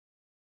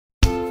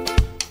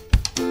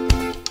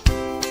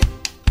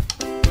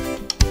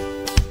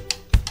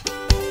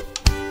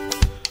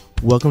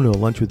Welcome to A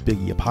Lunch with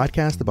Biggie, a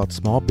podcast about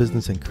small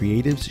business and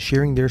creatives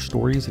sharing their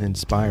stories and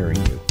inspiring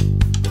you.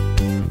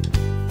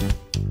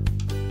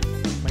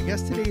 My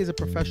guest today is a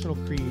professional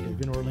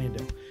creative in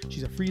Orlando.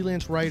 She's a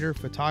freelance writer,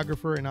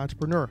 photographer, and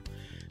entrepreneur.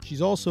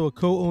 She's also a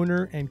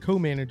co-owner and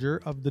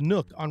co-manager of the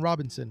Nook on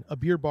Robinson, a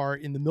beer bar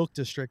in the Milk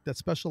District that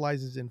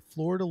specializes in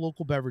Florida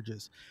local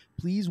beverages.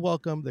 Please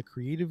welcome the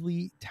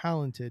creatively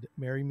talented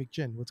Mary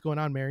McGinn. What's going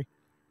on, Mary?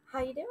 How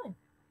you doing?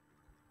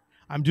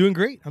 I'm doing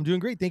great.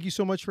 Thank you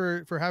so much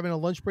for having a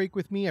lunch break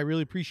with me. I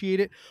really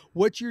appreciate it.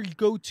 What's your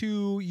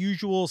go-to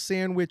usual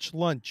sandwich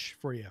lunch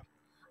for you?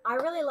 I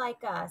really like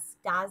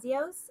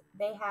Stasio's.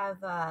 They have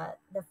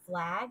the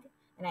flag,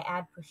 and I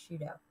add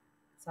prosciutto.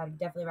 So I would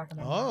definitely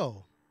recommend that.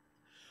 Oh,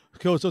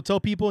 cool. So tell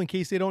people, in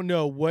case they don't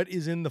know, what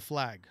is in the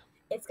flag.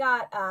 It's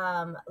got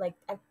like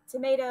a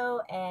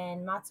tomato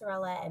and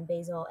mozzarella and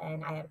basil,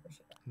 and I add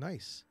prosciutto.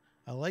 Nice.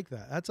 I like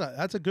that.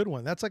 That's a good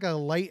one. That's like a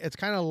light. It's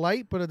kind of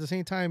light, but at the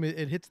same time,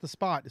 it hits the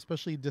spot,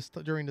 especially just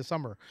during the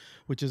summer,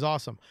 which is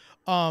awesome.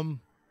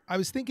 I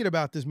was thinking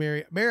about this,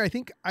 Mary. Mary, I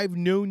think I've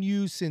known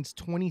you since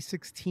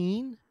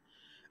 2016.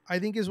 I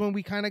think is when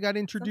we kind of got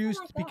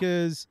introduced like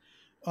because,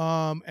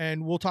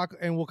 and we'll talk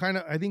and we'll kind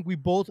of. I think we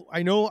both.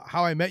 I know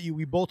how I met you.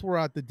 We both were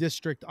at the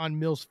district on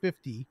Mills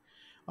 50,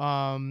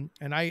 and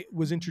I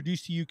was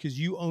introduced to you because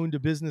you owned a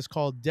business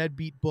called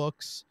Deadbeat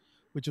Books,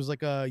 which was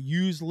like a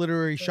used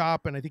literary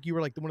shop. And I think you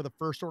were like one of the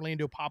first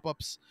Orlando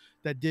pop-ups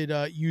that did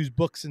used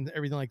books and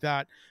everything like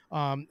that.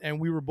 And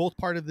we were both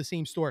part of the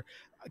same store.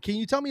 Can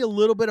you tell me a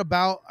little bit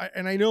about,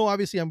 and I know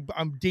obviously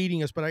I'm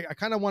dating us, but I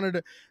kind of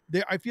wanted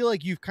to, I feel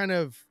like you've kind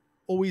of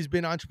always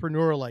been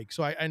entrepreneur like,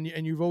 so and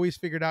you've always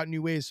figured out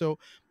new ways. So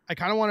I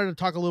kind of wanted to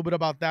talk a little bit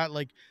about that.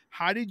 Like,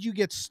 how did you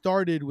get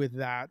started with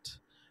that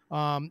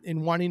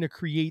in wanting to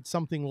create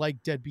something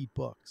like Deadbeat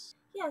Books?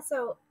 Yeah,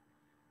 so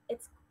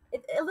it's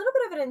a little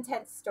bit of an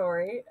intense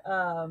story.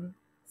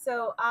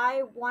 So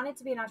I wanted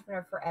to be an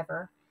entrepreneur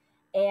forever,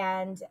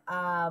 and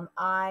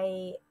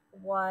I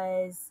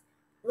was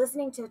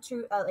listening to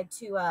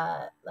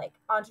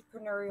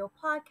entrepreneurial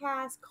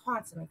podcasts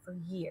constantly for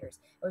years.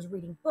 I was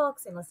reading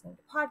books and listening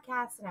to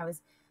podcasts, and I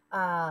was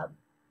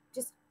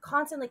just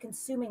constantly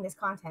consuming this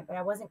content, but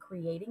I wasn't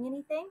creating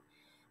anything.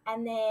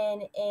 And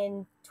then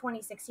in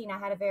 2016, I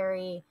had a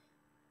very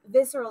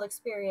visceral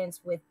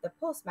experience with the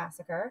Pulse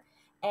Massacre.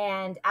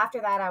 And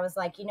after that, I was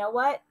like, you know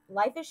what?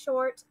 Life is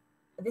short.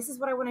 This is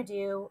what I want to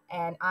do,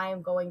 and I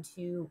am going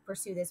to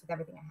pursue this with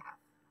everything I have.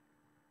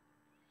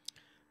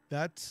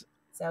 That's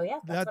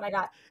when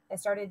I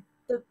started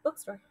the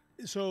bookstore.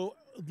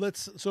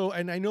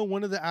 And I know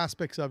one of the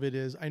aspects of it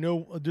is, I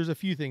know there's a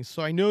few things.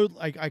 So I know,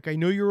 like I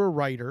know you're a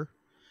writer,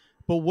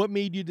 but what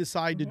made you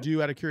decide to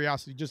do, out of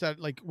curiosity,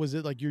 was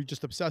it like you're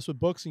just obsessed with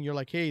books and you're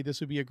like, hey, this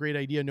would be a great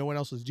idea, no one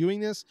else is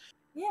doing this?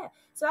 Yeah.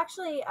 So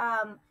actually,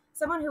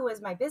 someone who was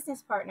my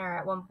business partner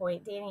at one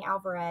point, Danny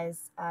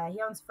Alvarez,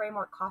 he owns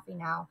Framework Coffee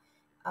now,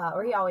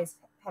 or he always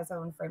has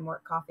owned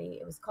Framework Coffee.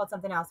 It was called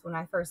something else when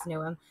I first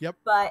knew him. Yep.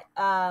 But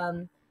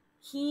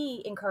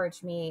he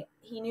encouraged me.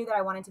 He knew that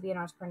I wanted to be an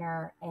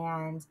entrepreneur,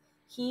 and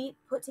he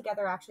put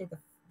together actually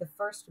the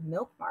first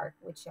Milk Mart,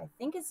 which I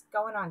think is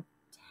going on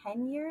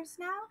 10 years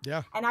now.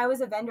 Yeah. And I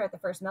was a vendor at the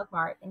first Milk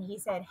Mart, and he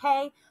said,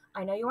 hey,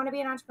 I know you want to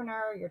be an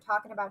entrepreneur. You're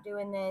talking about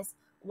doing this.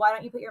 Why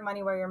don't you put your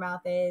money where your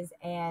mouth is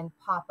and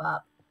pop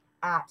up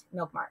at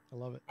Milk Mart? I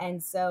love it.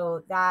 And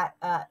so that,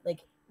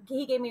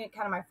 he gave me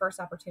kind of my first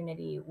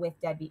opportunity with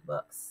Deadbeat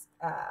Books.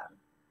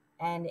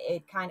 And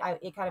it kind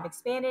of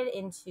expanded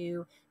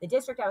into the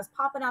district. I was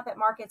popping up at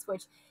markets,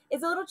 which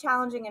is a little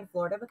challenging in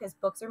Florida because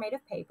books are made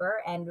of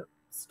paper and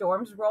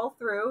storms roll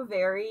through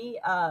very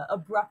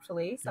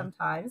abruptly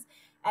sometimes.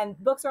 Yeah. And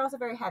books are also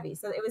very heavy.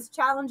 So it was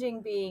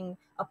challenging being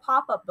a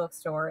pop-up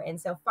bookstore. And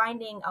so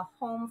finding a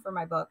home for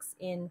my books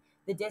in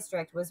the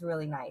district was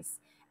really nice.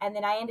 And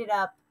then I ended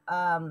up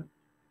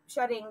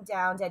shutting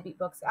down Deadbeat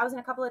Books. I was in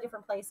a couple of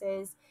different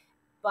places,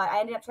 but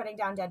I ended up shutting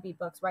down Deadbeat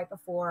Books right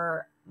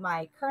before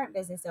my current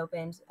business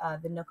opened,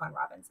 the Nook on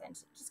Robinson,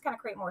 to just kind of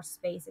create more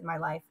space in my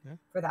life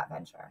for that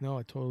venture. No,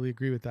 I totally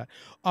agree with that.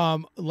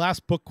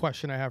 Last book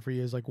question I have for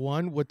you is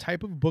one, what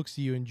type of books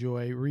do you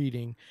enjoy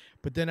reading?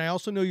 But then I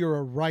also know you're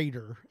a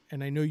writer,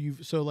 and I know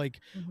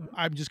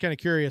I'm just kind of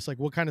curious,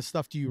 what kind of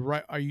stuff do you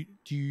write?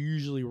 Do you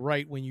usually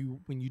write when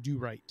you do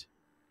write?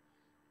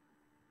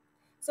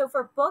 So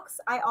for books,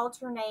 I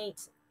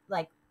alternate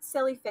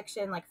silly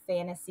fiction, like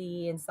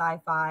fantasy and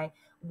sci-fi,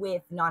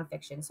 with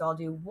nonfiction. So I'll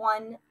do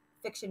one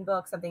fiction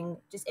book, something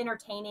just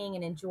entertaining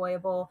and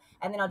enjoyable,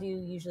 and then I'll do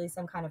usually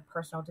some kind of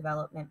personal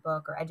development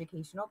book or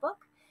educational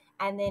book.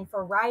 And then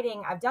for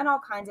writing, I've done all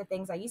kinds of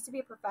things. I used to be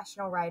a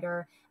professional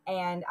writer,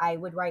 and I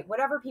would write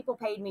whatever people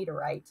paid me to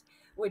write,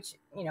 which,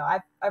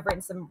 I've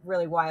written some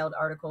really wild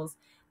articles.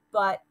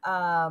 But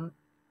I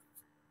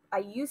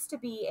used to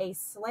be a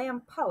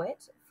slam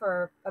poet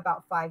for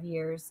about 5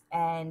 years,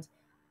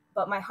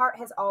 but my heart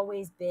has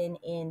always been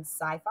in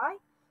sci-fi.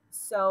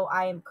 So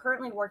I am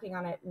currently working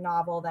on a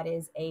novel that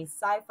is a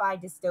sci-fi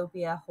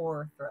dystopia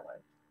horror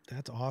thriller.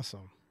 That's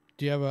awesome.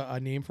 Do you have a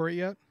name for it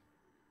yet?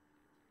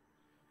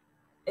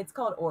 It's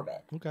called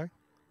Orbit. Okay.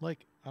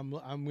 Like I'm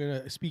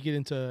gonna speak it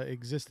into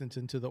existence,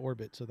 into the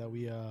orbit, so that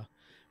we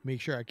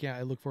make sure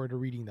I look forward to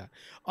reading that.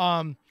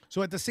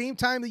 So at the same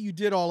time that you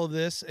did all of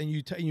this, and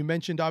you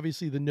mentioned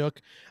obviously the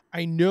Nook,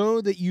 I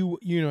know that you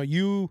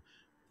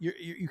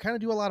kind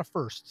of do a lot of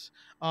firsts.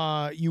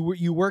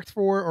 You worked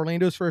for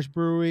Orlando's first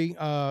brewery,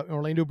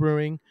 Orlando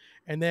Brewing,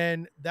 and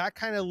then that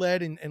kind of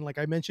led, and like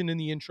I mentioned in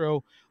the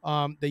intro,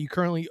 that you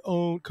currently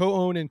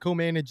co-own and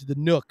co-manage the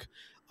Nook.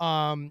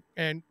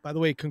 And by the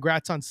way,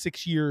 congrats on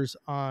 6 years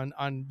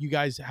on you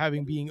guys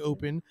having being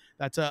open.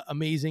 That's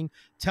amazing.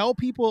 Tell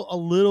people a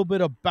little bit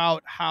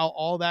about how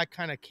all that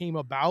kind of came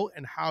about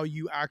and how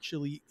you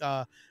actually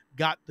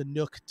got the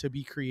Nook to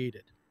be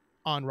created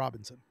on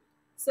Robinson.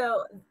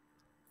 So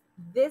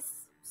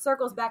this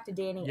circles back to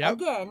Danny Yep.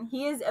 again.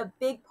 He is a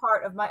big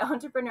part of my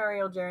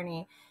entrepreneurial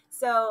journey.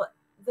 So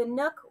the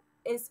Nook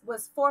the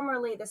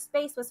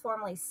space was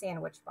formerly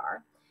Sandwich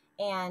Bar,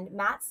 and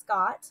Matt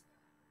Scott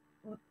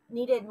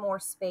needed more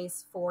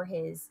space for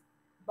his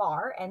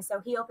bar, and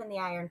so he opened the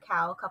Iron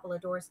Cow a couple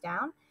of doors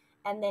down,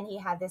 and then he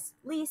had this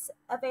lease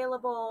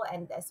available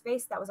and a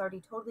space that was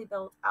already totally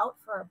built out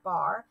for a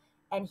bar.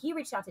 And he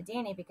reached out to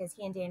Danny because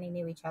he and Danny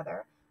knew each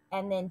other,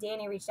 and then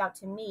Danny reached out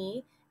to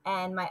me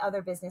and my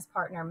other business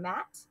partner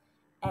Matt.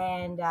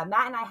 And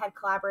Matt and I had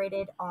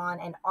collaborated on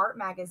an art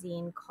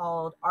magazine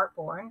called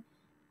Artborn.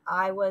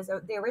 I was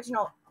the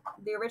original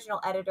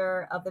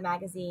editor of the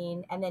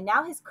magazine, and then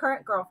now his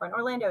current girlfriend,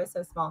 Orlando is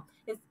so small,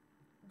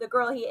 the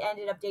girl he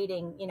ended up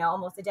dating,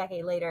 almost a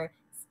decade later,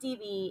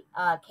 Stevie,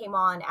 came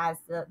on as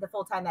the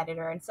full-time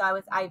editor. And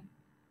so I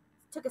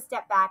took a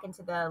step back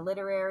into the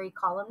literary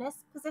columnist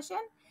position.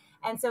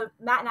 And so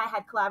Matt and I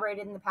had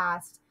collaborated in the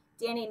past.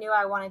 Danny knew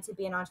I wanted to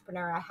be an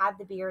entrepreneur. I had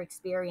the beer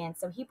experience,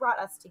 so he brought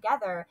us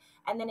together.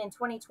 And then in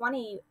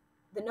 2020,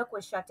 the Nook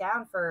was shut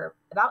down for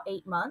about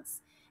 8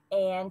 months,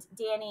 and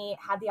Danny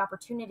had the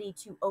opportunity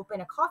to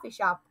open a coffee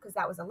shop because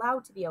that was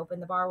allowed to be open.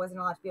 The bar wasn't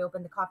allowed to be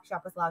open. The coffee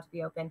shop was allowed to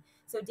be open.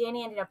 So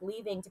Danny ended up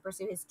leaving to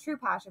pursue his true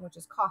passion, which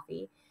is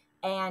coffee.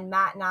 And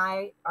Matt and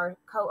I are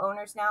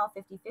co-owners now,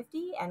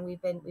 50-50, and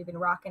we've been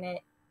rocking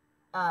it,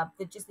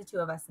 just the two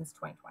of us, since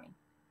 2020.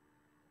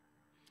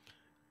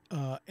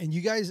 And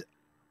you guys,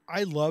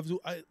 I loved,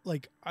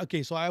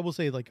 okay, so I will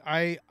say, like,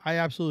 I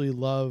absolutely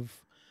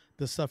love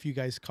the stuff you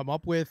guys come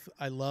up with.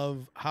 I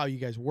love how you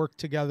guys work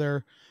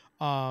together.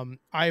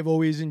 I've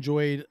always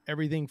enjoyed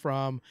everything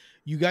from,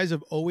 you guys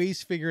have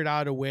always figured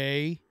out a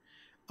way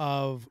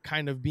of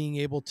kind of being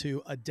able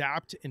to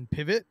adapt and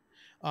pivot,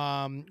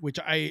 which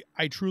I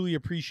truly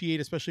appreciate,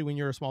 especially when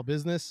you're a small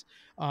business.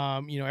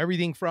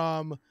 Everything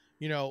from,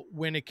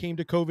 when it came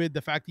to COVID,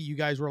 the fact that you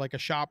guys were like a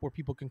shop where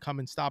people can come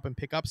and stop and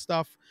pick up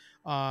stuff,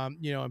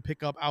 and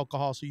pick up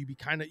alcohol. So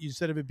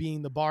instead of it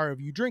being the bar of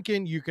you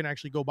drinking, you can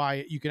actually go buy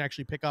it. You can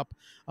actually pick up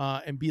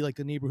and be like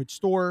the neighborhood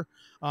store.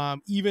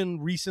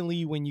 Even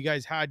recently when you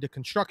guys had the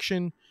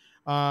construction,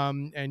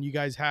 and you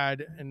guys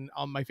had, and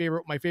my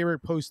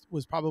favorite post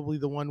was probably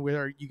the one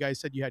where you guys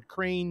said you had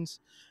cranes,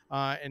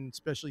 and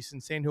especially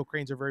since sandhill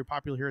cranes are very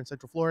popular here in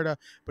Central Florida,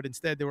 but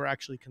instead they were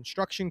actually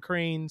construction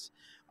cranes.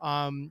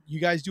 You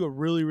guys do a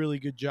really, really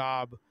good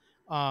job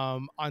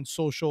on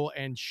social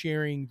and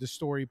sharing the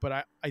story.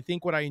 But I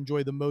think what I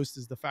enjoy the most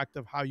is the fact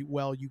of how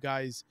well you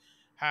guys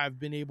have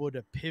been able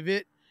to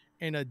pivot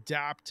and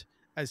adapt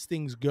as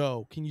things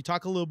go. Can you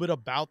talk a little bit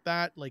about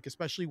that? Like,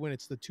 especially when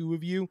it's the two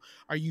of you,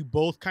 are you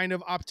both kind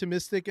of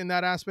optimistic in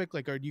that aspect?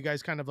 Like, are you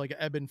guys kind of like an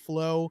ebb and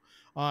flow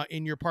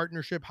in your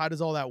partnership? How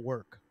does all that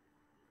work?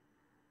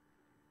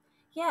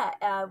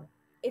 Yeah,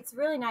 it's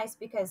really nice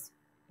because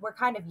we're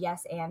kind of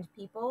yes and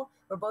people.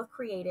 We're both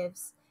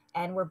creatives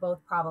and we're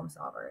both problem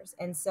solvers.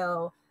 And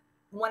so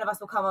one of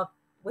us will come up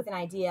with an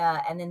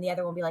idea and then the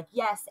other will be like,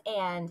 yes,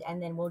 and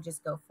then we'll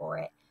just go for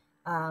it.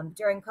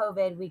 During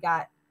COVID, we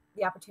got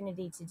the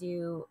opportunity to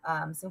do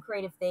some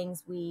creative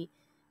things. We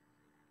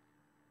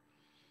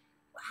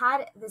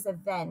had this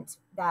event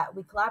that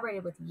we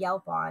collaborated with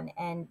Yelp on,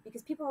 and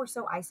because people were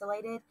so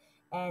isolated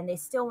and they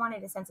still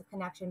wanted a sense of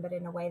connection, but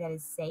in a way that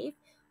is safe.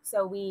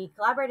 So we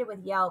collaborated with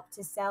Yelp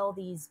to sell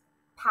these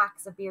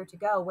packs of beer to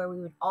go where we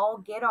would all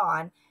get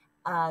on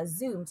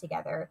Zoom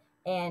together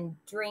and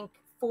drink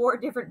 4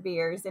 different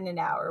beers in an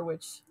hour,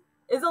 which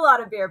is a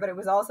lot of beer, but it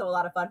was also a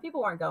lot of fun.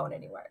 People weren't going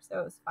anywhere, so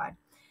it was fine.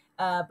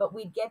 But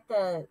we'd get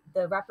the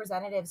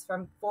representatives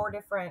from 4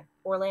 different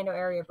Orlando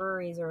area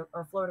breweries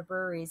or Florida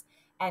breweries,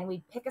 and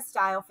we'd pick a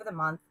style for the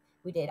month.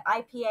 We did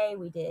IPA,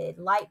 we did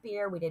light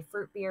beer, we did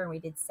fruit beer, and we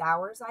did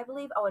sours, I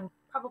believe. Oh, and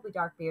probably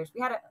dark beers.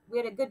 We had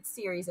a good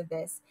series of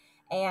this.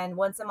 And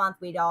once a month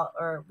we'd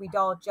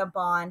all jump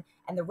on,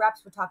 and the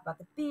reps would talk about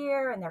the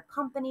beer and their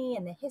company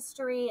and the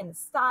history and the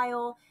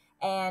style,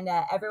 and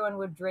everyone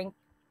would drink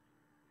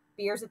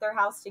beers at their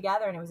house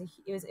together, and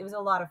it was a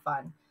lot of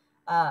fun.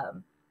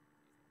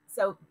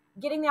 So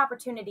getting the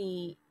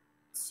opportunity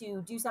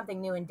to do something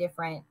new and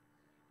different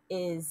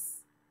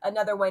is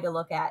another way to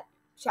look at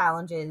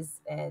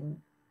challenges and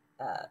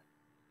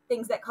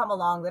things that come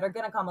along, that are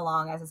going to come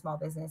along as a small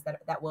business,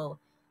 that will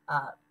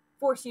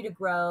force you to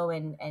grow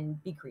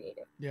and be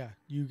creative. Yeah,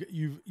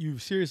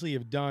 you've seriously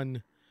have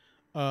done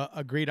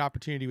a great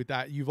opportunity with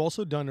that. You've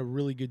also done a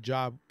really good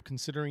job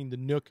considering the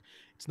Nook.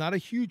 It's not a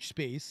huge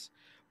space,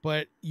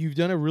 but you've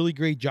done a really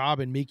great job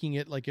in making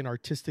it like an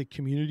artistic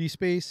community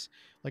space.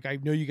 Like I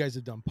know you guys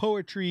have done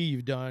poetry,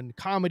 you've done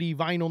comedy,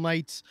 vinyl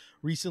nights.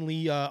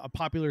 Recently, a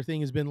popular thing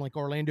has been like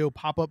Orlando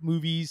pop-up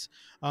movies.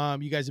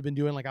 You guys have been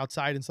doing like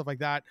outside and stuff like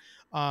that.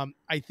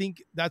 I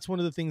think that's one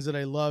of the things that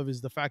I love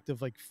is the fact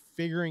of like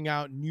figuring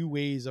out new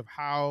ways of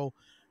how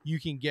you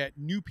can get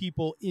new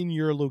people in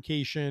your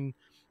location,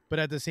 but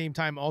at the same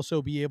time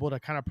also be able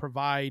to kind of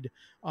provide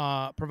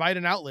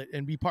an outlet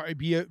and be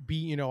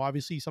you know,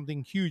 obviously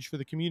something huge for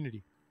the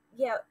community.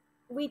 Yeah,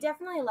 we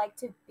definitely like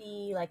to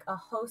be like a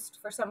host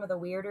for some of the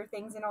weirder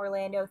things in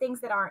Orlando,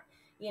 things that aren't,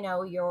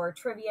 your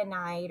trivia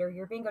night or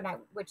your bingo night,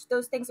 which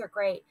those things are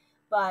great.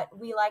 But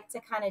we like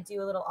to kind of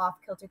do a little off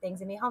kilter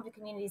things and be home to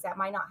communities that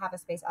might not have a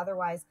space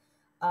otherwise.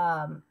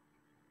 Um,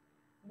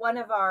 One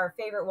of our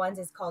favorite ones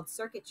is called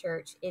Circuit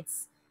Church.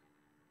 It's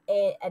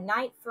a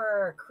night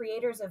for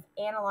creators of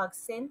analog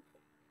synth,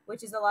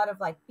 which is a lot of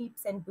like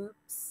beeps and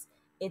boops.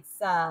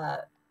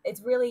 It's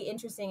really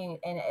interesting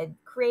and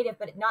creative,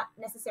 but not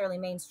necessarily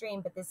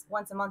mainstream. But this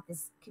once a month,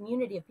 this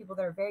community of people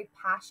that are very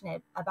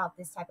passionate about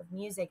this type of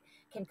music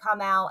can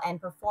come out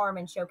and perform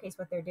and showcase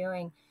what they're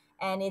doing,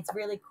 and it's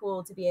really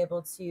cool to be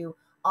able to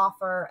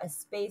offer a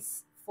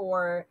space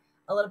for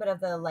a little bit of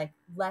the like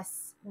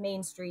less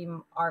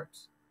mainstream art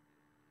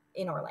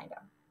in Orlando.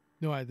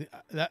 No,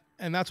 that,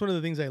 and that's one of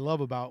the things I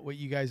love about what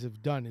you guys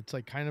have done. It's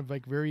like kind of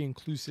like very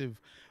inclusive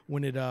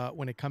when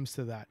it comes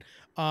to that.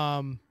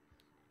 Um,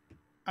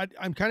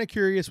 I'm kind of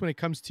curious when it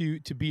comes to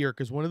beer,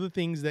 because one of the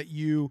things that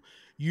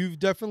you've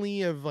definitely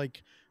have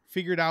like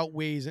figured out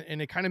ways,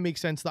 and it kind of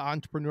makes sense, the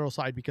entrepreneurial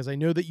side, because I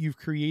know that you've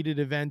created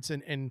events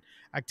and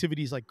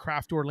activities like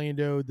Craft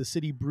Orlando, the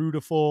City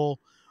Brewtiful,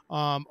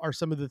 are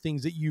some of the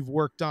things that you've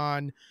worked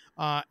on.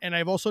 And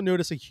I've also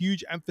noticed a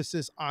huge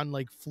emphasis on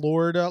like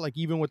Florida, like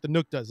even what the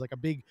Nook does, like a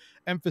big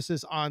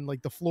emphasis on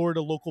like the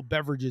Florida local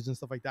beverages and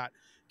stuff like that.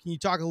 Can you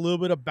talk a little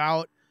bit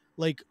about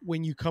like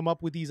when you come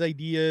up with these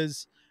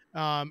ideas,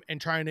 and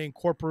trying to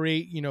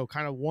incorporate, you know,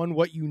 kind of one,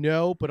 what you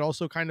know, but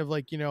also kind of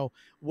like, you know,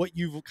 what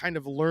you've kind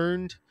of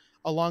learned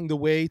along the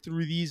way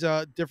through these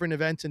different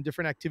events and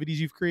different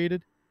activities you've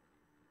created?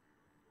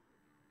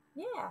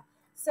 Yeah.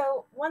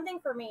 So one thing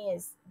for me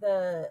is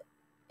the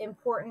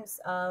importance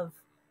of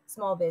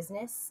small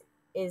business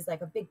is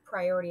like a big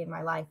priority in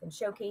my life, and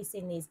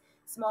showcasing these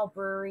small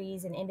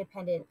breweries and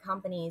independent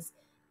companies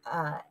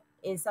uh,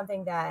 is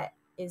something that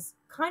is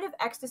kind of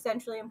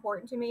existentially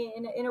important to me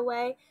in a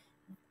way.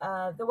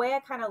 The way I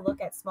kind of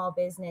look at small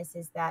business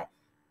is that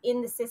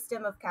in the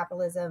system of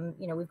capitalism,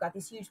 we've got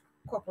these huge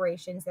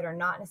corporations that are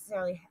not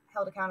necessarily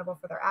held accountable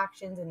for their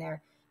actions, and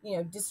they're,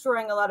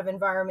 destroying a lot of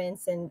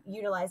environments and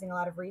utilizing a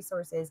lot of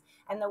resources.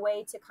 And the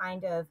way to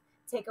kind of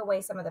take away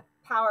some of the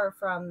power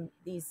from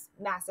these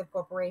massive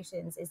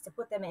corporations is to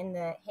put them in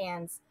the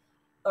hands,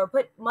 or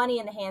put money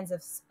in the hands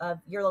of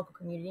your local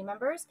community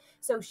members.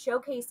 So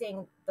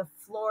showcasing the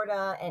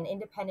Florida and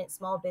independent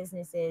small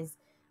businesses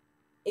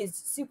is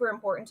super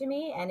important to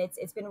me, and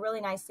it's been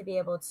really nice to be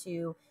able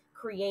to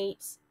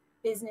create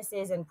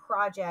businesses and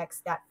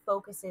projects that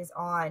focuses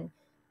on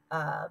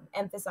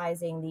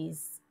emphasizing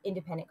these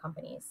independent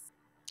companies.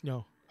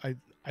 No, I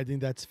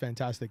think that's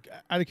fantastic.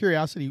 Out of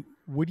curiosity,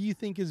 what do you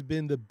think has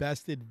been the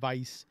best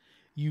advice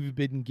you've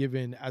been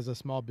given as a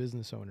small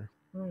business owner?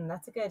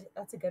 That's a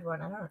good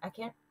one. I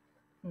can't.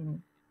 Hmm.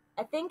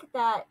 I think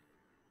that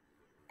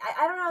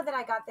I don't know that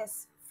I got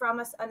this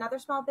from another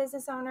small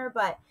business owner,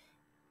 but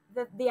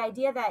the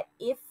idea that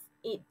if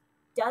it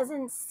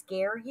doesn't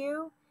scare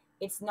you,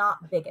 it's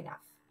not big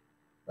enough.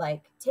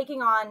 Like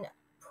taking on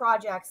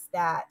projects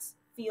that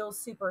feel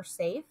super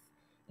safe,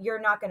 you're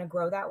not going to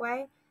grow that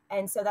way.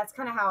 And so that's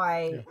kind of how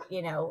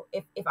Yeah.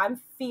 if I'm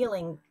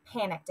feeling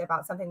panicked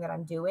about something that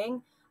I'm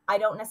doing, I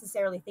don't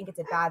necessarily think it's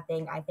a bad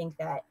thing. I think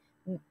that,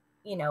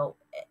 you know,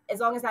 as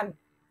long as I'm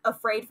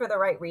afraid for the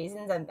right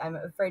reasons, I'm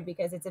afraid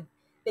because it's a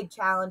big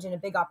challenge and a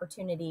big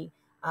opportunity.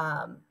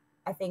 I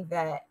think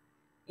that,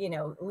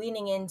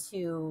 leaning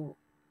into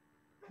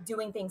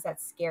doing things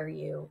that scare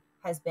you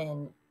has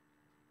been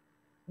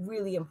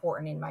really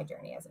important in my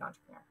journey as an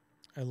entrepreneur.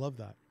 I love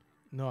that.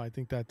 No, I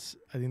think that's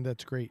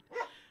great.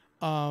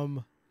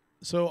 Um,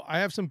 so I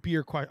have some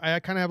I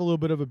kind of have a little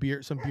bit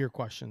of some beer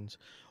questions.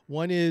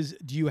 One is,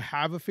 do you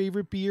have a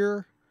favorite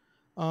beer,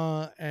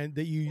 and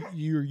that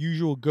your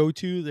usual go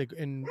to, like,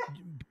 and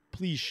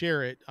please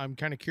share it. I'm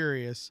kind of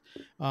curious.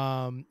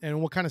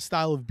 And what kind of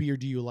style of beer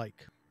do you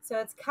like? So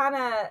it's kind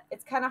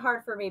of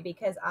hard for me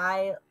because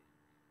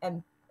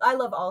am I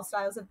love all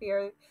styles of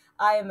beer.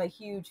 I am a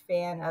huge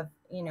fan of,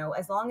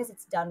 as long as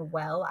it's done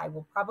well, I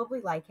will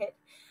probably like it.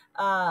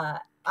 Uh,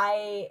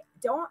 I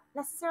don't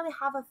necessarily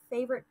have a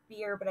favorite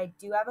beer, but I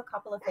do have a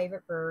couple of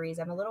favorite breweries.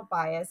 I'm a little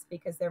biased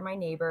because they're my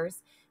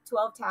neighbors.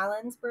 12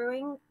 Talons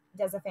Brewing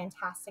does a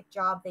fantastic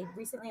job. They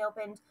recently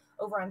opened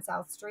over on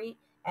South Street,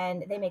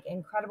 and they make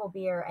incredible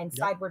beer. And Yep.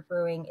 Sideward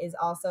Brewing is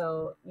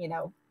also,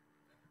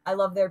 I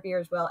love their beer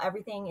as well.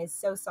 Everything is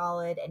so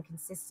solid and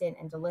consistent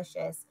and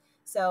delicious.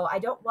 So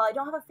while I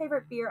don't have a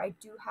favorite beer, I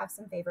do have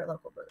some favorite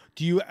local brews.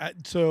 Do you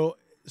so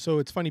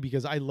it's funny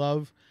because I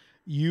love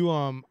you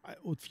a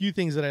few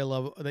things that I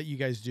love that you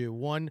guys do.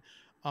 One,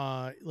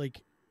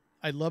 like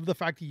I love the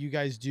fact that you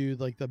guys do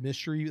like the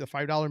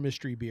 $5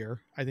 mystery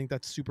beer. I think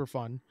that's super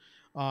fun.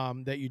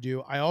 That you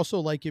do. I also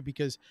like it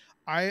because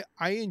I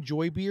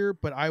enjoy beer,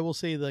 but I will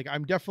say like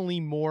I'm definitely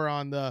more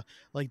on the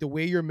like the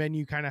way your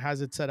menu kind of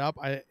has it set up.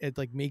 It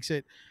like makes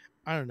it,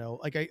 I don't know,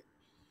 like I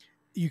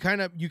you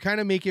kind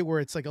of make it where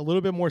it's like a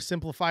little bit more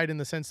simplified in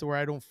the sense that where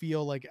I don't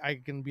feel like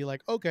I can be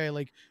like, okay,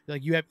 like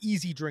you have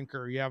easy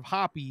drinker, you have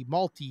hoppy,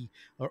 malty,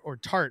 or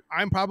tart.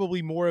 I'm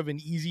probably more of an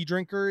easy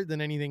drinker than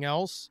anything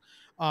else.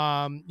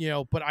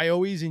 But I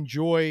always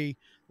enjoy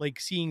like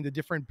seeing the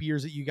different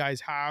beers that you guys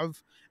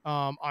have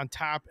on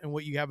tap and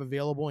what you have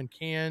available in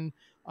can.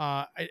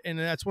 And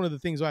that's one of the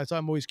things why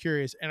I'm always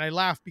curious. And I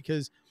laugh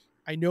because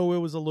I know it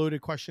was a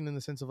loaded question in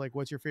the sense of like,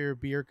 what's your favorite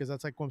beer? Because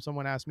that's like when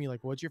someone asked me,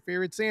 like, what's your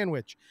favorite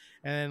sandwich?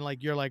 And then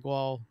like you're like,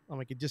 well, I'm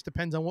like, it just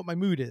depends on what my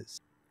mood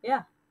is.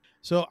 Yeah.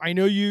 So I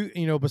know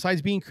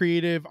besides being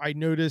creative, I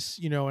notice,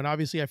 and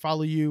obviously I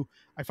follow you.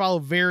 I follow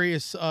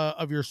various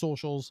of your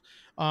socials.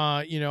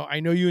 I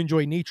know you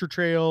enjoy nature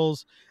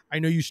trails. I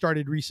know you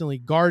started recently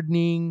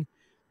gardening.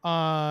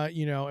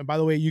 And by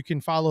the way, you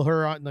can follow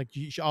her on like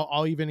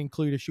I'll even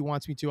include if she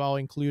wants me to. I'll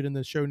include in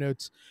the show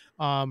notes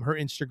her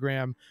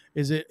Instagram.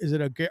 Is it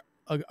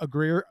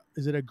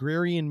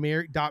agrarian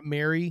Mary dot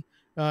Mary?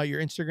 Your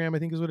Instagram, I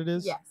think, is what it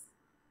is. Yes,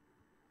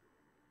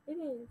 it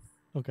is.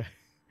 Okay.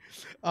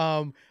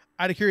 Um,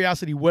 Out of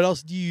curiosity, what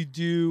else do you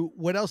do?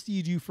 What else do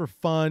you do for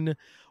fun?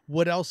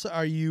 What else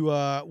do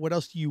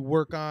you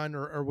work on,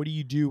 or what do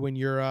you do when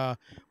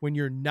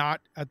you're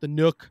not at the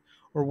Nook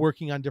or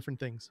working on different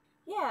things?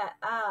 Yeah,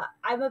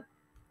 I'm a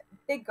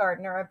big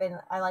gardener.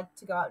 I like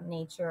to go out in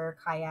nature,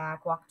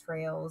 kayak, walk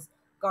trails,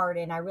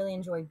 garden. I really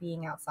enjoy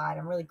being outside.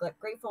 I'm really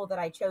grateful that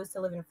I chose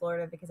to live in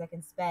Florida because I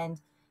can spend,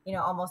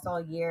 almost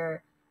all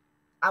year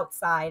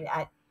outside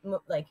at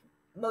like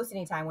most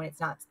any time when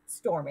it's not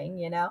storming.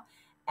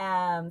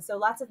 So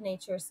lots of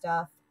nature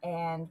stuff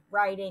and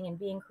writing and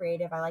being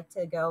creative. I like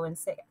to go and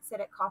sit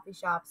at coffee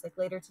shops. Like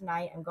later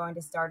tonight, I'm going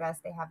to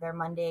Stardust. They have their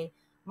Monday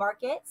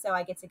market, so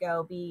I get to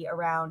go be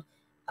around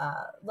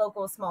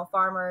local small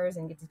farmers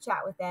and get to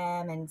chat with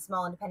them and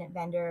small independent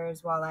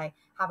vendors while I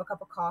have a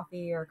cup of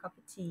coffee or a cup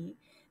of tea.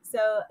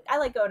 So I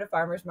like going to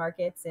farmers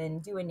markets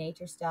and doing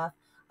nature stuff.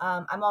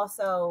 I'm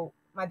also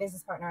my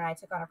business partner and I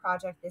took on a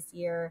project this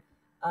year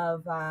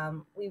of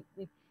we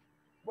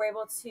were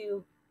able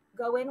to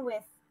go in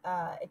with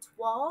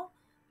Etoile,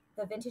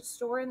 the vintage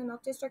store in the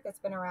Milk District that's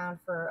been around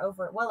for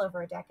well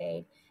over a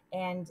decade,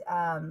 and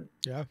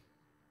Yeah.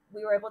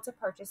 we were able to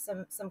purchase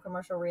some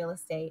commercial real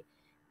estate,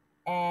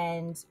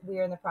 and we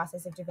are in the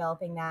process of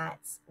developing that.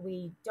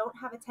 We don't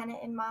have a tenant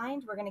in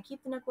mind. We're going to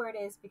keep the Nook where it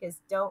is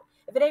because don't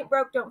if it ain't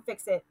broke, don't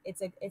fix it.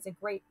 It's a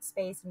great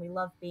space and we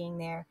love being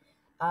there.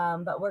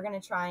 But we're going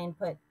to try and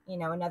put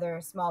another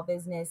small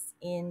business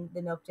in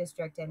the Milk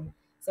District, and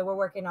so we're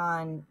working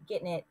on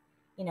getting it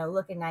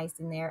looking nice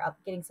in there,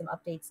 getting some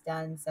updates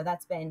done. So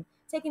that's been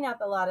taking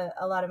up a lot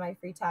of my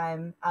free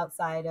time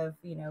outside of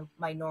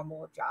my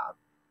normal job.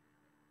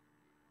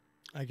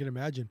 I can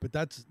imagine, but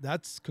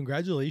that's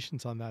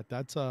congratulations on that.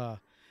 That's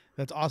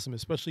awesome,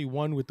 especially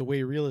one with the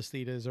way real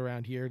estate is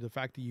around here. The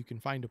fact that you can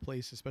find a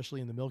place,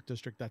 especially in the Milk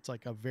District, that's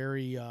like a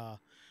very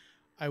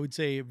I would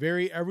say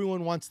very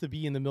everyone wants to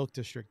be in the Milk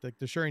District, like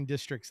the certain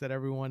districts that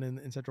everyone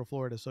in Central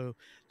Florida. So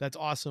that's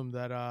awesome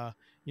that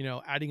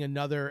adding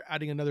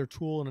another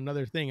tool and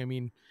another thing. I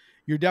mean,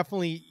 you're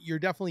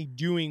definitely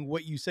doing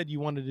what you said you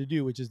wanted to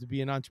do, which is to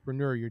be an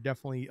entrepreneur. You're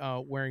definitely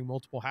wearing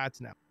multiple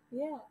hats now.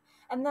 Yeah,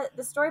 and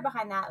the story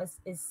behind that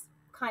is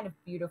kind of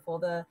beautiful.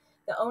 The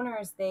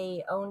owners,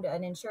 they owned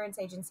an insurance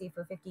agency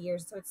for 50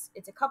 years, so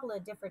it's a couple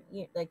of different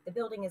like the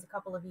building is a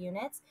couple of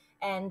units,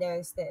 and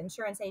there's the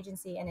insurance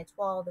agency and it's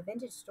wall the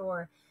vintage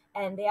store,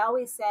 and they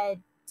always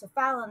said to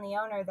Fallon, the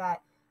owner,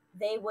 that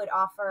they would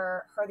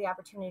offer her the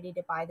opportunity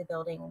to buy the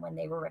building when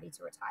they were ready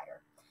to retire,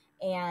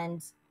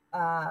 and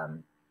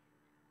um,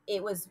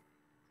 it was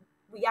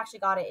we actually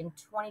got it in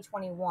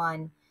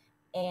 2021,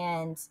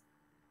 and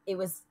it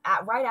was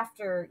right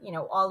after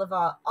all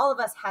of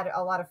us had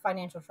a lot of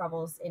financial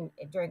troubles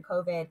during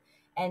COVID,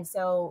 and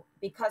so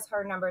because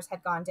her numbers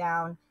had gone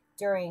down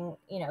during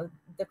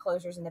the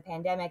closures in the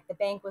pandemic, the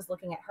bank was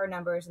looking at her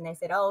numbers and they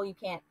said, "Oh, you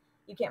can't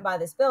buy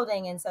this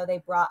building," and so they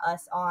brought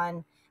us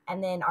on,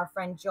 and then our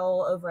friend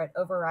Joel over at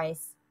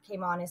Overrice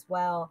came on as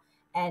well.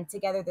 And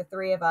together, the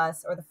three of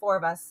us, or the four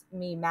of us,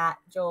 me, Matt,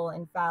 Joel,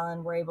 and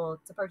Fallon, were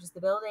able to purchase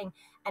the building.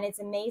 And it's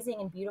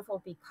amazing and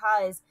beautiful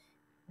because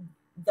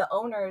the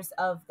owners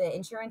of the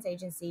insurance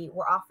agency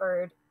were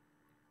offered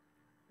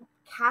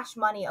cash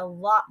money a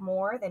lot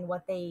more than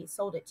what they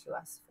sold it to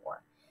us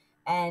for.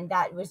 And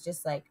that was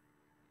just like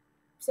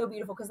so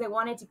beautiful because they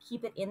wanted to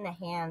keep it in the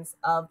hands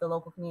of the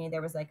local community.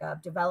 There was like a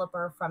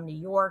developer from New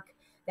York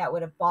that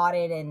would have bought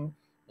it and,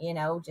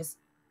 just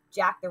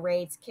jack the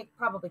rates,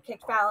 probably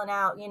kicked Fallon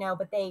out,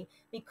 but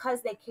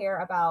because they care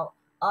about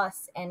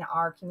us and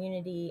our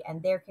community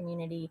and their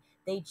community,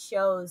 they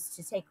chose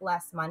to take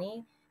less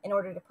money in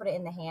order to put it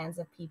in the hands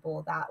of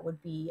people that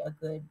would be a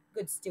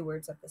good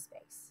stewards of the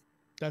space.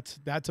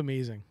 That's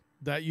amazing.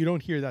 That you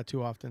don't hear that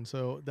too often.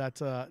 So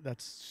that's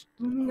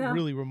No.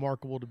 really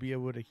remarkable to be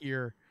able to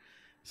hear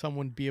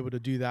someone be able to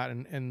do that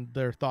and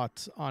their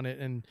thoughts on it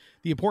and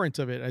the importance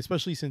of it,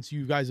 especially since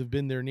you guys have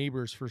been their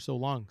neighbors for so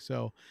long.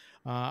 So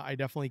I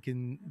definitely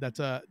can. That's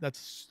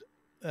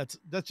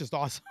just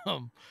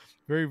awesome.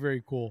 Very,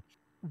 very cool.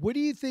 What do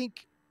you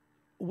think?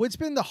 What's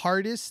been the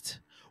hardest?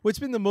 What's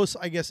been the most,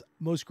 I guess,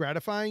 most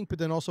gratifying, but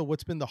then also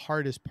what's been the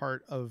hardest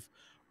part of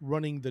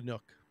running the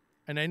Nook?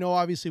 And I know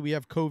obviously we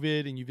have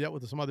COVID and you've dealt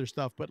with some other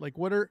stuff, but like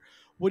what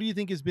do you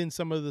think has been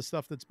some of the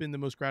stuff that's been the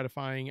most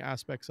gratifying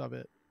aspects of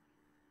it?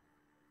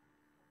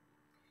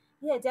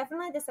 Yeah,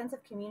 definitely the sense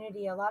of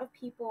community. A lot of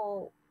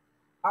people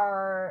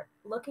are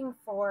looking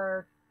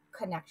for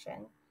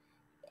connection,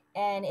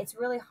 and it's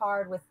really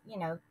hard with,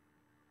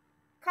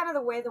 kind of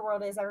the way the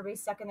world is.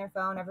 Everybody's stuck in their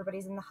phone,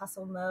 everybody's in the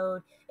hustle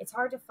mode. It's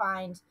hard to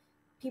find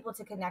people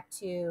to connect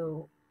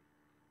to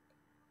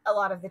a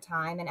lot of the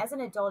time. And as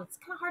an adult, it's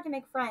kind of hard to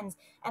make friends.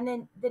 And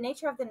then the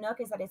nature of the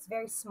Nook is that it's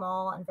very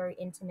small and very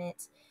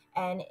intimate.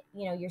 And,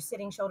 you're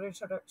sitting shoulder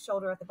to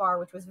shoulder at the bar,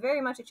 which was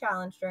very much a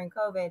challenge during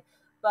COVID.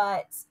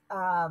 But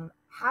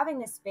having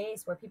this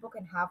space where people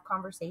can have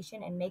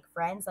conversation and make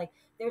friends, like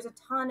there's a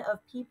ton of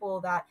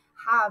people that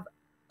have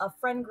a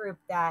friend group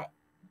that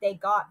they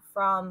got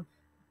from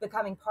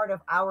becoming part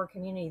of our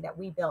community that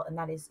we built. And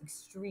that is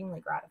extremely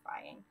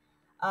gratifying.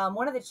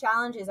 One of the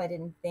challenges I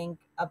didn't think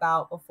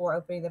about before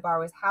opening the bar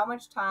was how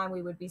much time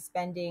we would be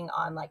spending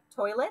on like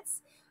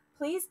toilets.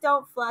 Please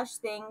don't flush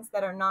things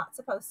that are not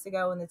supposed to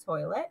go in the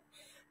toilet.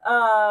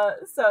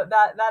 So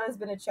that has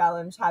been a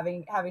challenge,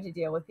 having to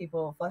deal with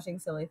people flushing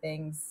silly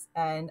things,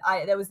 and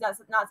that was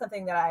not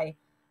something that I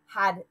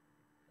had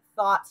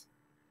thought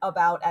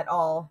about at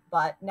all.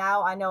 But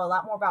now I know a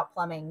lot more about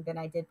plumbing than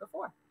I did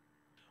before.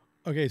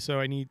 Okay, so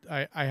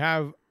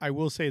I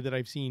will say that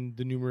I've seen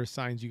the numerous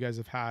signs you guys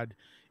have had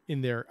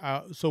in there.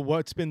 So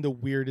what's been the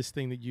weirdest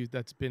thing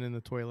that's been in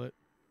the toilet?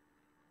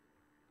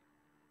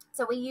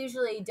 So we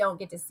usually don't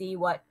get to see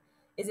what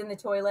is in the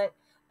toilet.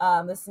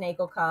 The snake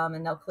will come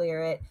and they'll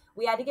clear it.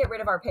 We had to get rid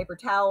of our paper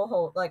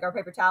towel like our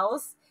paper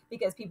towels,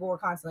 because people were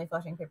constantly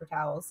flushing paper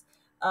towels.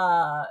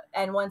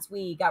 And once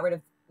we got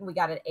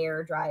an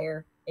air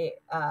dryer,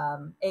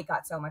 it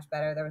got so much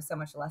better. There was so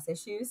much less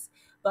issues.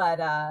 But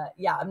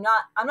yeah, I'm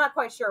not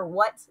quite sure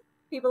what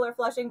people are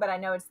flushing, but I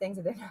know it's things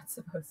that they're not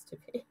supposed to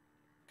be.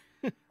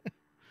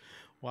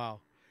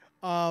 Wow.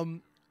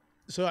 Um,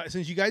 so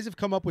since you guys have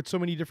come up with so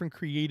many different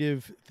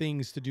creative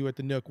things to do at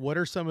the Nook, what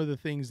are some of the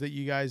things that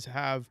you guys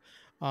have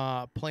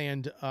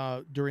planned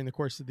during the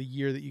course of the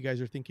year that you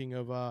guys are thinking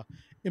of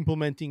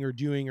implementing or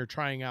doing or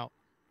trying out?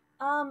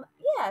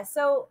 Yeah,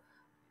 so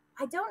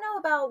I don't know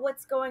about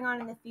what's going on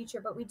in the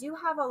future, but we do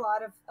have a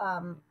lot of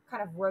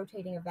kind of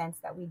rotating events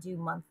that we do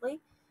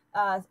monthly.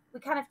 We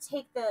kind of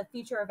take the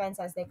future events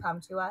as they come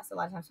to us. A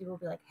lot of times people will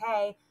be like,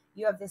 hey,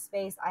 you have this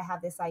space, I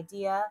have this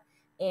idea.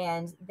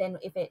 And then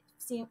if it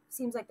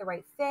seems like the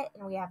right fit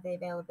and we have the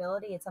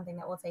availability, it's something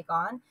that we'll take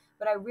on.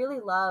 But I really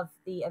love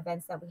the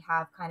events that we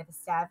have kind of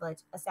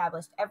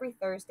established. Every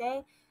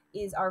Thursday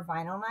is our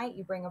vinyl night.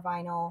 You bring a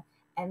vinyl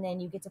and then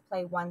you get to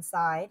play one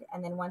side,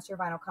 and then once your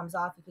vinyl comes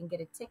off you can get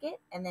a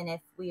ticket, and then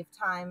if we have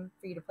time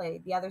for you to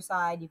play the other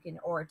side, you can,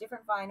 or a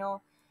different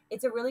vinyl.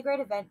 It's a really great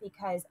event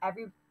because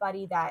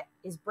everybody that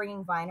is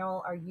bringing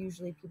vinyl are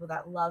usually people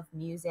that love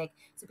music,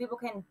 so people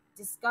can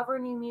discover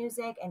new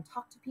music and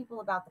talk to people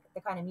about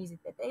the kind of music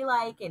that they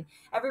like, and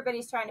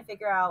everybody's trying to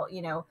figure out,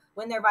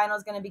 when their vinyl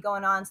is going to be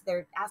going on, so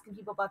they're asking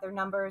people about their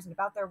numbers and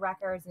about their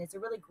records, and it's a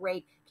really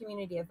great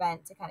community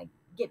event to kind of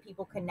get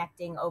people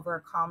connecting over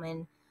a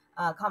common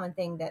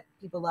thing that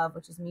people love,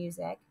 which is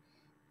music.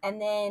 And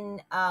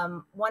then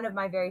one of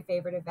my very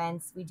favorite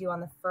events we do on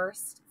the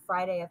first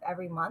Friday of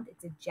every month,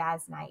 it's a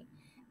jazz night.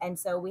 And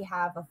so we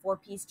have a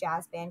four-piece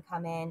jazz band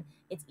come in.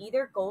 It's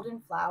either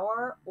Golden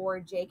Flower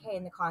or JK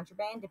and the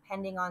Contraband,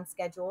 depending on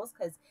schedules,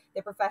 because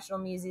they're professional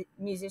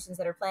musicians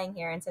that are playing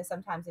here. And so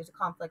sometimes there's a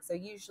conflict. So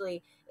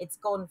usually it's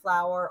Golden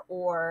Flower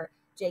or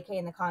JK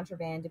and the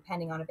Contraband,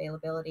 depending on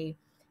availability.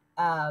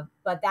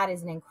 But that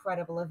is an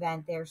incredible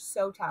event. They're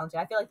so talented.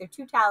 I feel like they're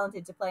too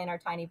talented to play in our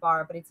tiny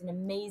bar, but it's an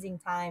amazing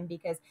time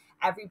because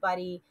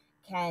everybody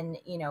can,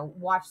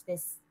 watch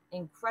this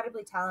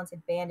incredibly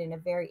talented band in a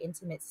very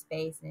intimate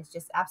space. And it's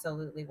just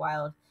absolutely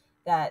wild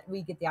that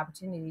we get the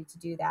opportunity to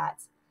do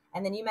that.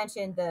 And then you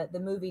mentioned the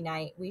movie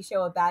night. We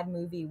show a bad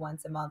movie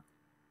once a month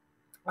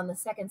on the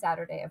second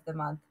Saturday of the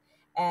month.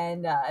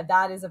 And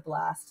that is a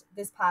blast.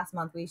 This past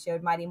month, we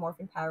showed Mighty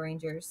Morphin Power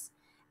Rangers.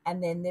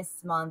 And then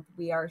this month,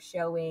 we are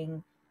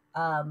showing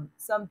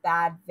some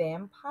bad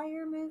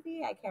vampire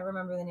movie. I can't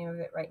remember the name of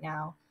it right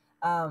now.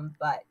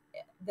 But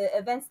the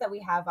events that we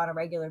have on a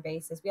regular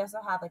basis, we also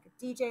have like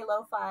a DJ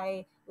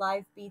Lo-Fi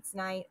live beats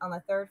night on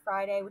the third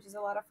Friday, which is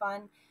a lot of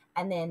fun.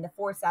 And then the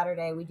fourth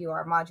Saturday, we do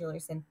our modular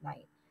synth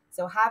night.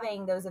 So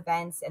having those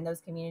events and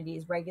those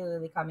communities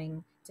regularly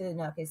coming to the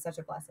Nook is such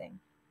a blessing.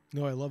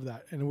 No, I love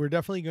that. And we're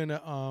definitely going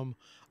to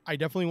I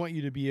definitely want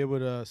you to be able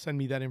to send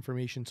me that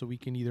information so we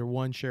can either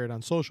one share it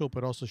on social,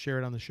 but also share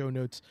it on the show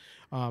notes.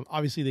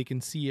 Obviously they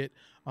can see it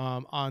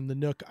on the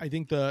Nook. I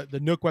think the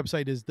Nook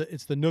website is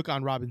it's the Nook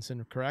on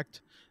Robinson, correct?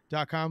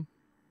 .com.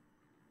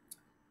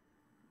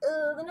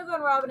 The Nook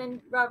on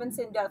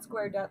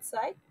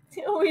Robinson.square.site.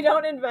 We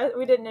don't invest.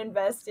 We didn't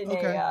invest in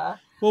Okay. a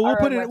Well, we'll our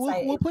put own it.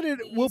 website.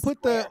 We'll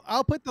put the.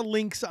 I'll put the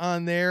links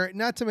on there.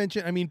 Not to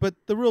mention, I mean, but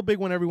the real big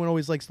one everyone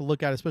always likes to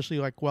look at, especially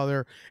like while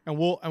they're and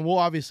we'll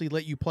obviously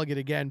let you plug it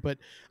again. But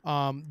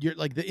you're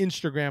like the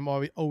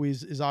Instagram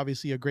always is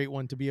obviously a great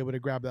one to be able to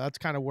grab that. That's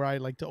kind of where I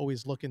like to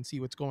always look and see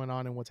what's going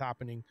on and what's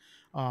happening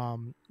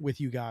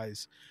with you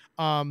guys.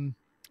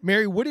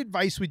 Mary, what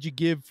advice would you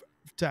give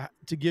to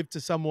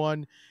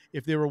someone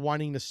if they were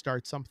wanting to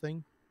start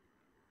something?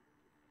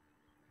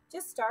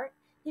 Just start.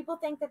 People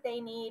think that they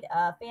need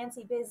a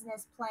fancy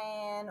business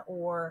plan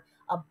or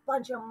a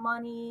bunch of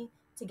money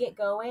to get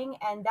going.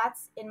 And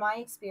that's, in my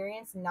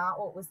experience, not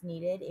what was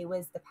needed. It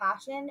was the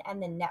passion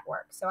and the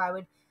network. So I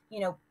would,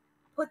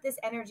 put this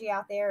energy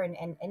out there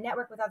and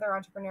network with other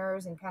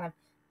entrepreneurs and kind of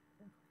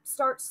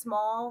start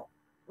small,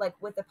 like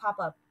with the pop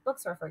up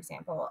bookstore, for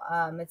example.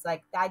 It's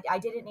like I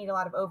didn't need a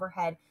lot of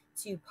overhead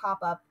to pop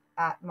up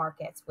at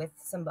markets with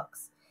some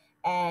books.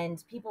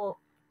 And people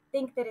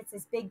think that it's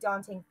this big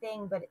daunting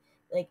thing, but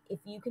like if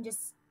you can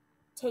just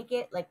take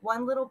it like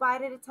one little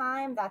bite at a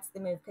time, that's the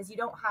move, because you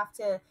don't have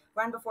to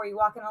run before you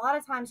walk. And a lot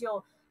of times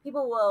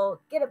people will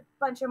get a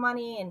bunch of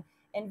money and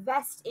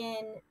invest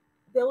in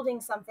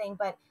building something,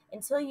 but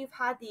until you've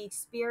had the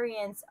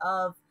experience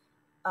of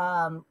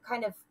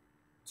kind of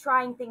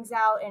trying things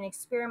out and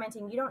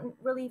experimenting, you don't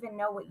really even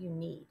know what you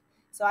need.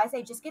 So I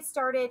say just get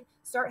started,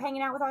 start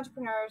hanging out with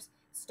entrepreneurs,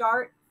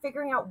 start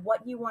figuring out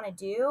what you want to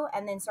do,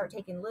 and then start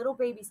taking little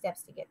baby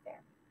steps to get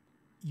there.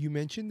 You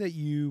mentioned that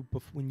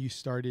when you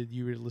started,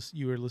 you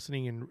were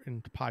listening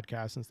in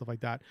podcasts and stuff like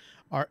that.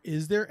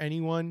 Is there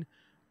anyone?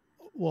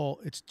 Well,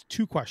 it's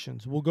two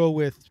questions. We'll go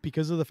with,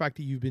 because of the fact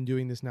that you've been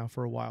doing this now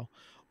for a while.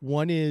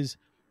 One is,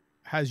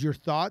 has your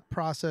thought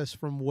process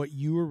from what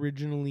you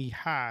originally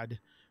had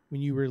when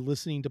you were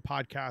listening to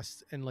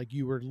podcasts and like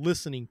you were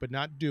listening but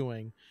not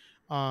doing,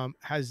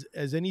 has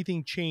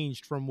anything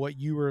changed from what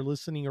you were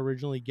listening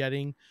originally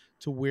getting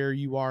to where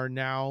you are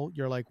now?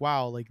 You're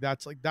wow,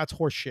 that's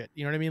horse shit,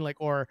 you know what I mean?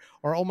 Or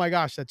oh my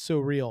gosh, that's so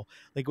real.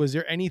 Like, was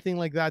there anything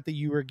like that that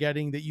you were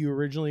getting that you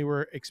originally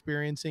were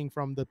experiencing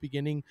from the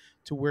beginning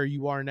to where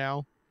you are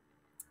now?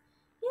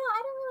 Yeah,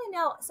 I don't really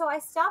know. So I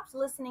stopped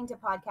listening to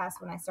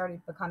podcasts when I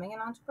started becoming an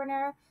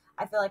entrepreneur.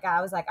 I feel like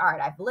I was like, all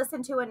right, I've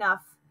listened to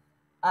enough.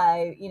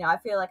 I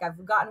feel like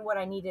I've gotten what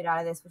I needed out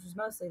of this, which was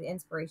mostly the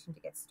inspiration to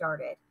get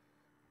started.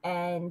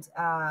 And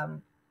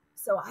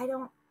so I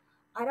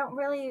don't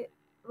really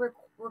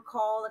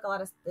recall like a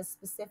lot of the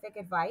specific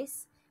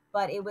advice,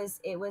 but it was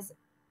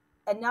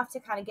enough to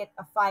kind of get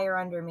a fire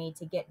under me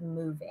to get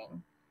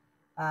moving.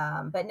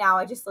 But now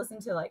I just listen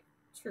to like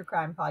true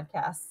crime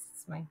podcasts.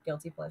 It's my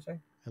guilty pleasure.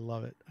 I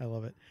love it. I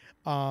love it.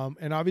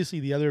 And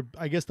obviously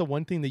I guess the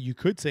one thing that you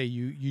could say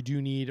you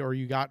do need, or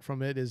you got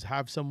from it, is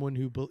have someone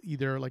who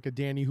either like a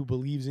Danny who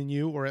believes in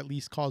you, or at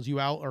least calls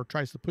you out or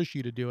tries to push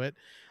you to do it.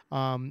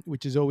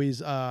 Which is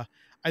always, I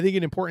think,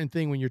 an important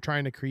thing when you're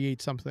trying to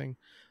create something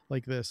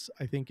like this.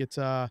 I think it's,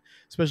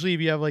 especially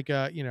if you have like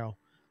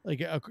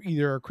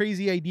either a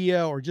crazy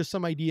idea or just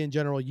some idea in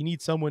general, you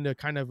need someone to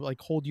kind of like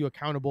hold you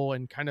accountable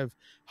and kind of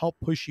help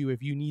push you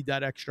if you need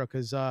that extra.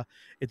 Cause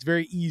it's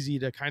very easy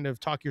to kind of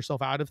talk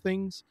yourself out of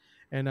things.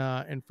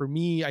 And for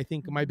me, I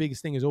think my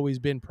biggest thing has always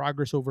been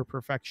progress over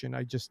perfection.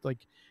 I just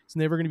it's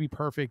never going to be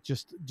perfect.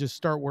 Just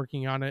start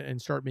working on it and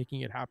start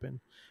making it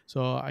happen.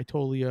 So I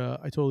totally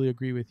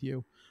agree with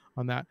you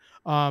on that.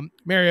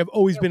 Mary, I've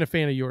always been a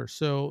fan of yours.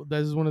 So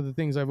this is one of the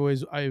things I've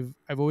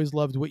always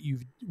loved what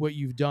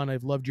you've done.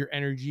 I've loved your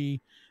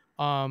energy.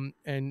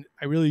 And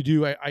I really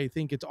do. I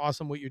think it's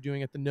awesome what you're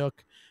doing at the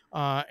Nook,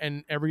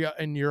 and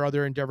your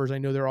other endeavors. I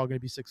know they're all going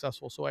to be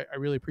successful. So I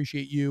really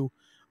appreciate you,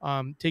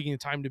 taking the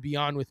time to be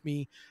on with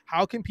me.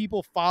 How can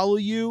people follow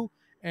you,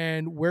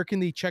 and where can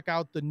they check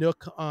out the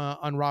Nook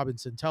on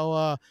Robinson?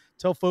 Tell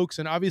folks.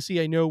 And obviously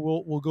I know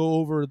we'll go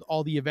over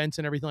all the events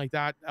and everything like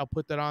that. I'll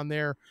put that on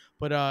there.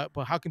 But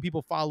how can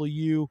people follow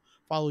you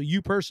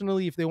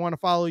personally if they want to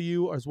follow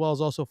you, as well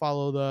as also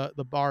follow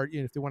the bar,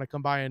 if they want to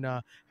come by and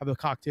have a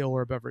cocktail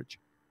or a beverage?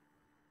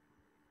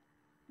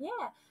 Yeah.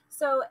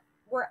 So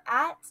we're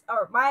at,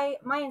 or my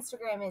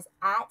Instagram is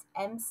at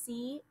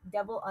MC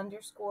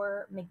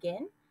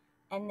 _McGinn.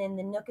 And then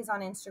the Nook is on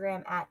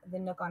Instagram at the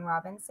Nook on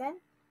Robinson.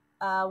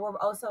 We're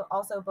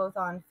also both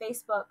on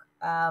Facebook,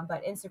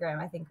 but Instagram,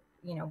 I think,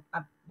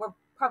 we're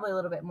probably a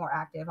little bit more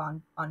active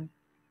on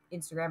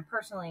Instagram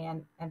personally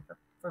and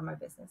for my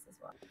business as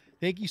well.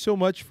 Thank you so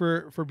much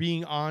for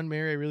being on,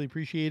 Mary. I really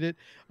appreciate it.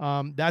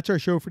 That's our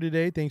show for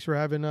today. Thanks for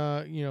having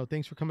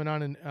thanks for coming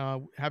on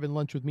and having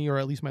lunch with me, or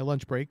at least my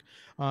lunch break.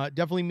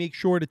 Definitely make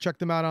sure to check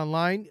them out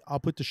online. I'll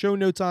put the show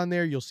notes on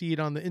there. You'll see it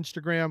on the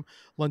Instagram,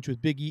 Lunch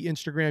with Biggie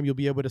Instagram. You'll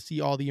be able to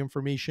see all the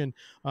information,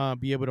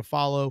 be able to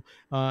follow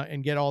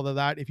and get all of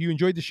that. If you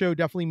enjoyed the show,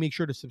 definitely make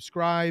sure to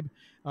subscribe.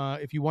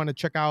 If you want to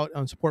check out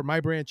and support my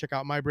brand, check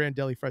out my brand,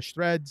 Deli Fresh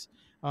Threads.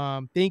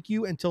 Thank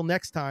you. Until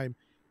next time.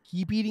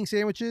 Keep eating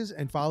sandwiches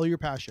and follow your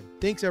passion.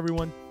 Thanks,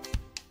 everyone.